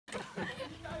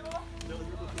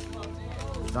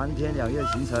3天2夜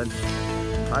行程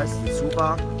开始出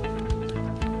发。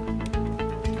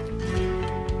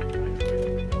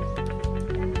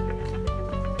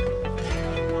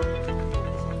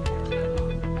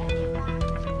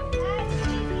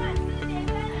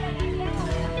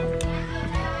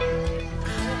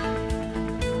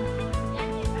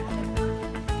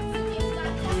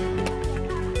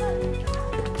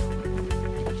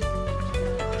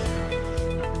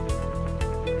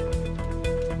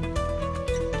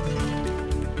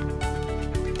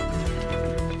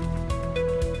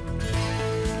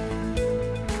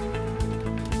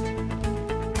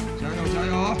加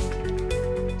油！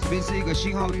这边是一个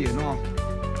信号点哦，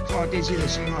中华电信的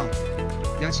信号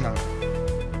比较强，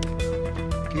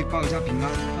可以报一下平安，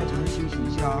或者是休息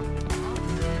一下啊。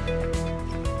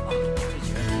最全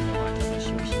的话叫做休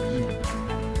息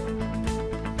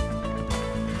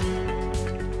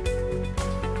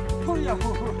哎呀，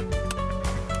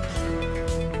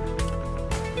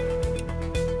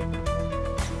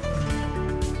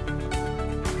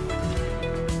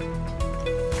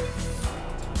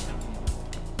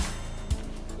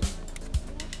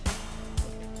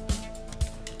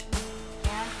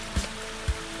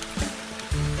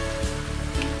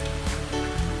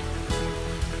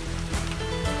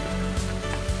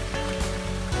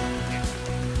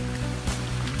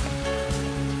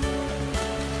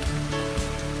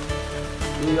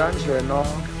注意安全哦！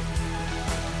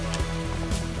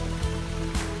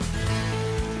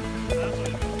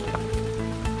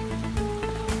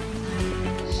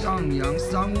上阳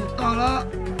商务到了。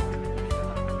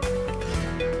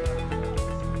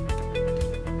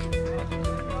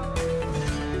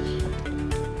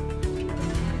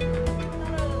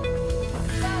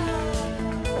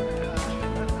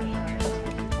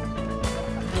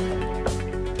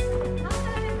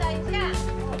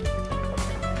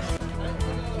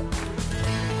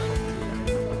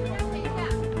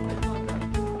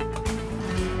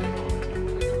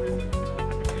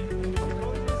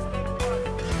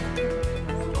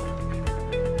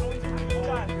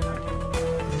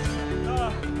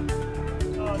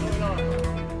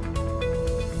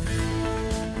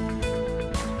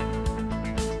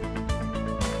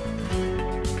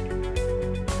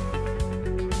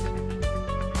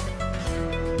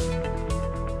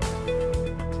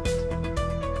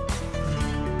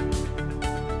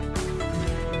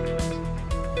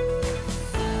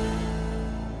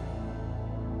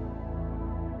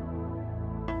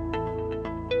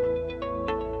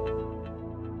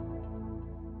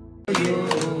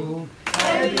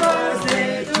Happy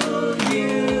birthday to you！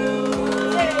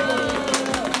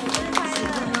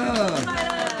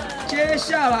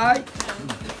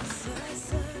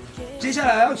 接下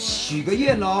来要许个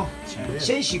愿哦，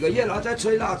先许个愿，然后再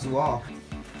吹蜡烛哦。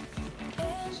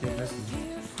先开始，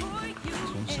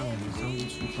从上阳商务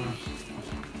出发，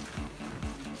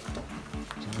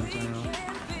加油加油！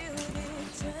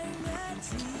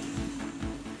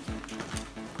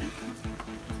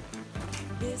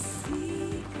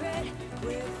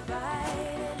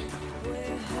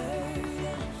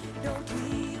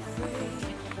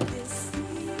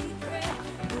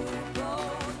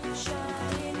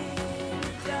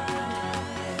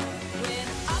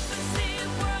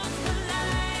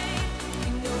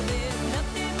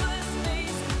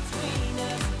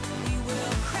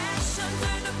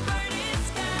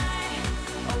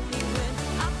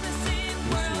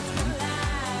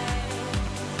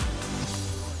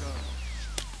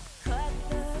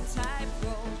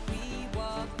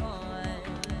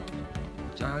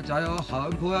加油加油！好恩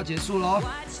坡要结束喽。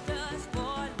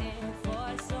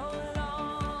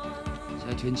现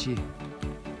在天气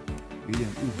有点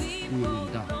雾有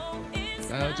点大，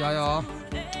加油加油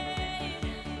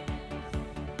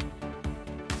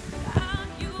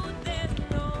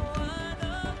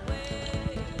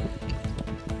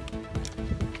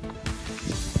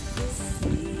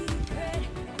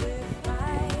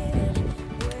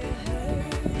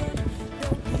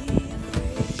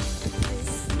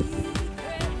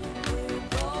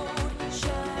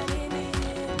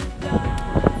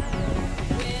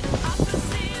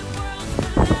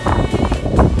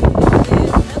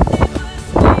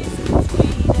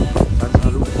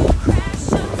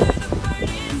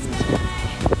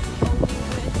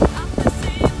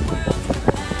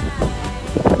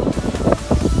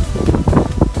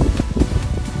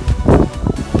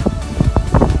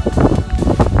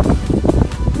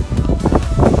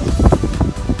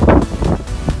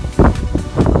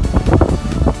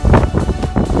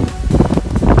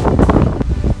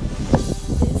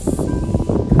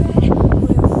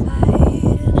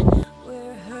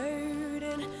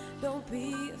！Don't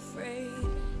be afraid,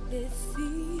 this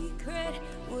secret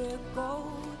will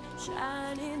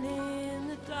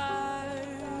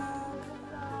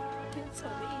扯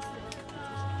的意思。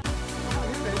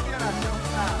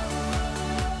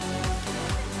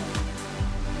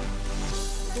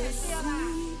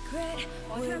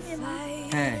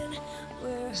哎，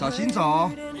小心走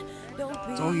哦！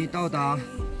终于到达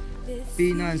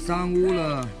避难山屋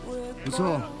了，不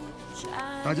错，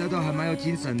大家都还蛮有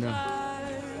精神的。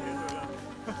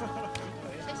谢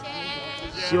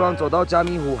谢。希望走到嘉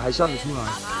明湖还笑得出来。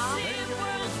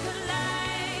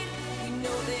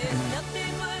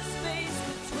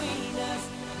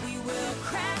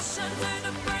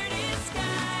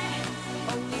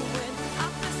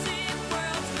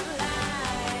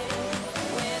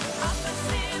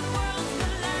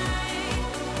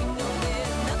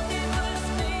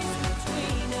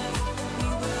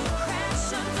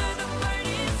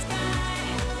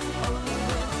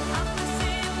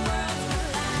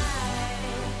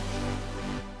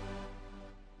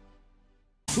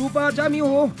出发嘉明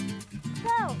湖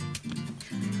 ，Go！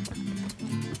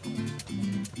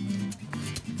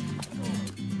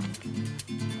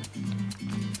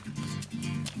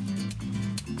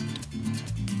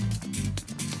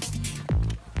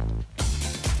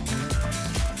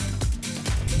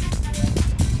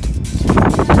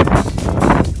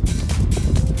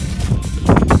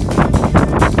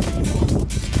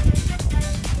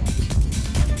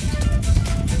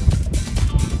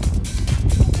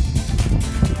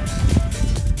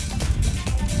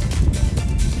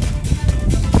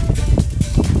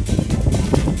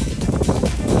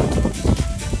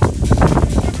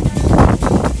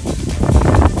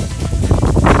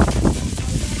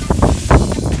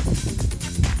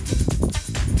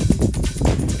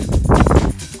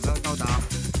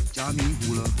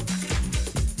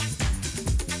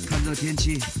 天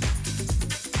气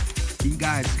应该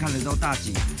还是看得到大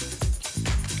景，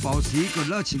保持一个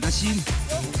热情的心。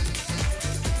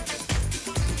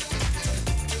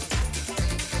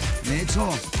没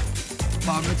错，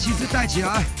把我们的气势带起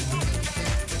来。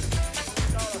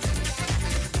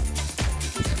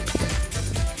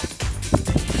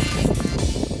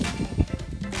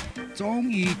终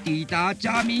于抵达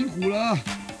嘉明湖了，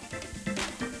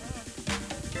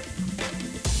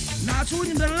拿出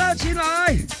你们的热情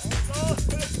来！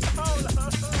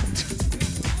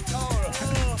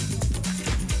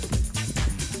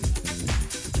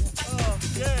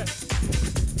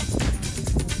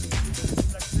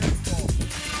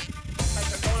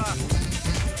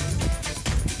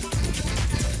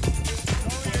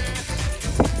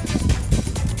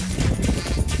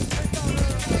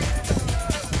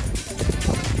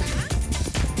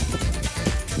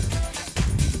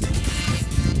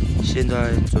 现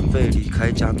在准备离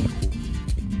开嘉明湖。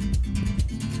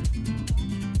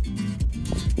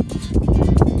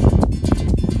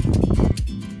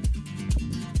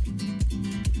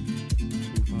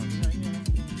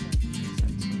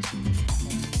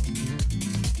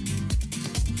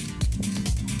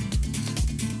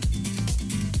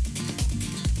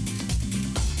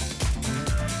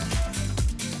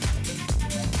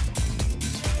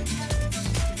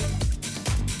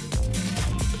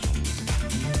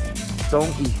终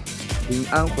于平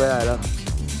安回来了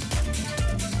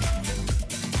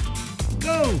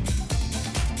 ，Go！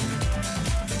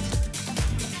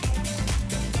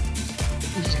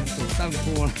 不想走上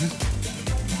坡了，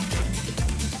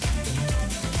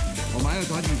我们还有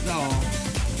团体照哦。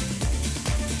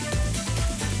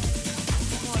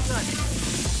哇塞！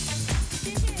谢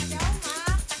谢小马，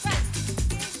赞，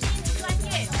贴心专业，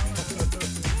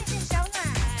谢谢小马，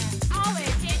阿伟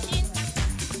贴心。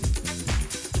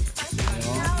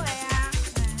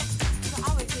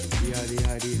 厉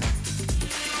害厉害！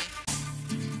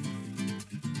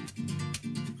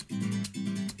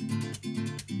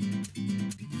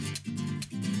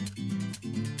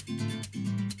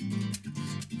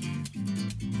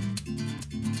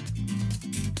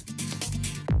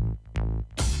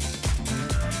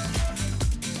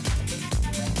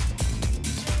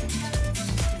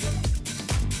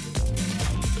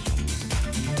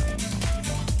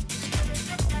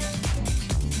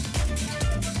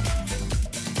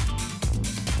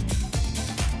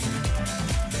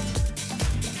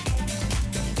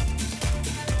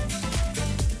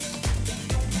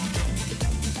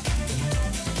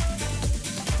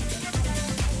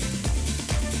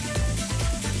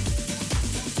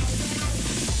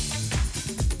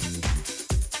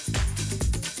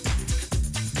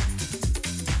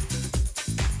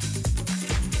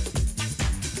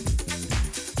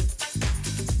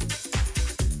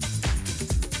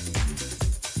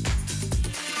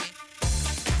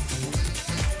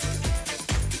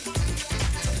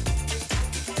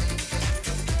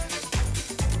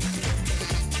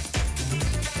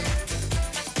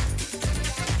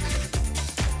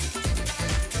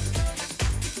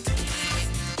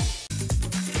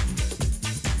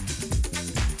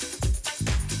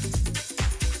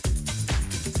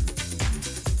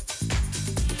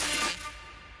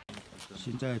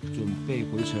在准备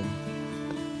回程，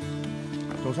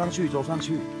走上去，走上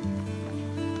去。体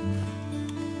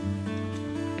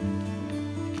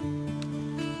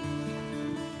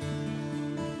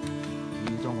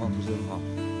力状况不是很好，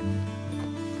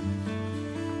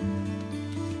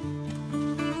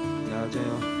加油加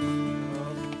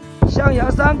油！象牙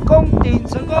山攻顶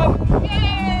成功。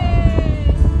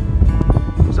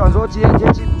虽然说今天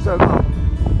天气不是很好，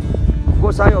不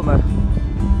过山友们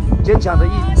坚强的意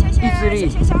志力，谢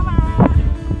谢小马，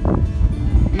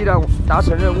依然达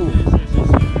成任务。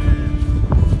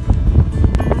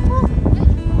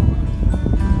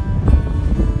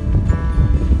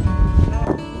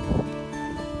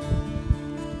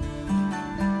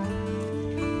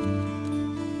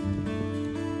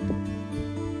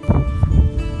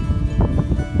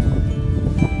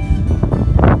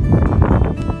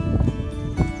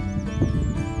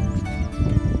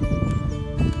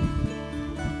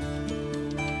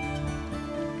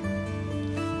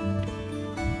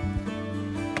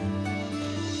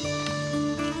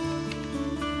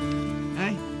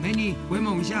美女，回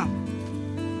眸一下。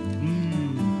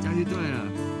家就对了。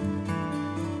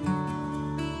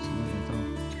现在来到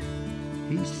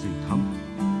黑水塘，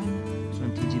虽然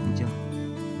天气不佳，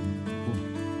不过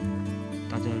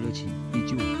大家的热情依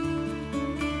旧。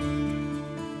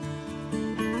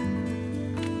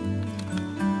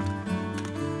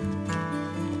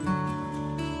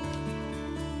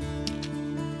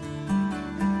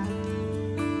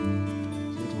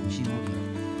这头信号条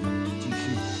继续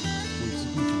维持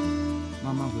步伐，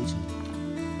慢慢回程。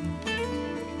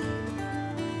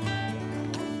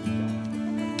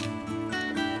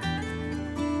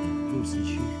入市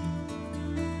区。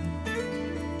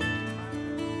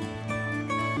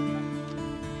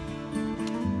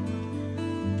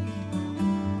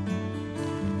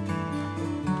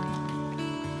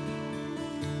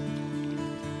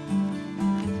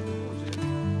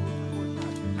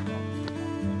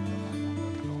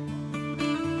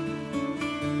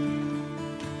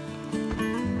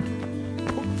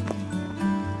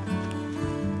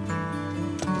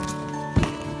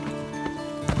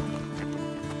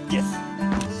Yes，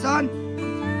 3。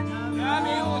嘉明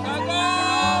湖成功！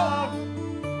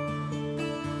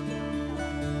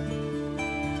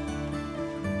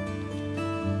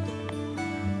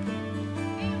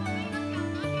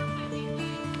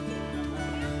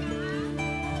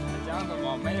讲什么？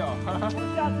没有。我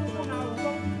下次就拿5公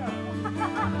斤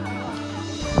了。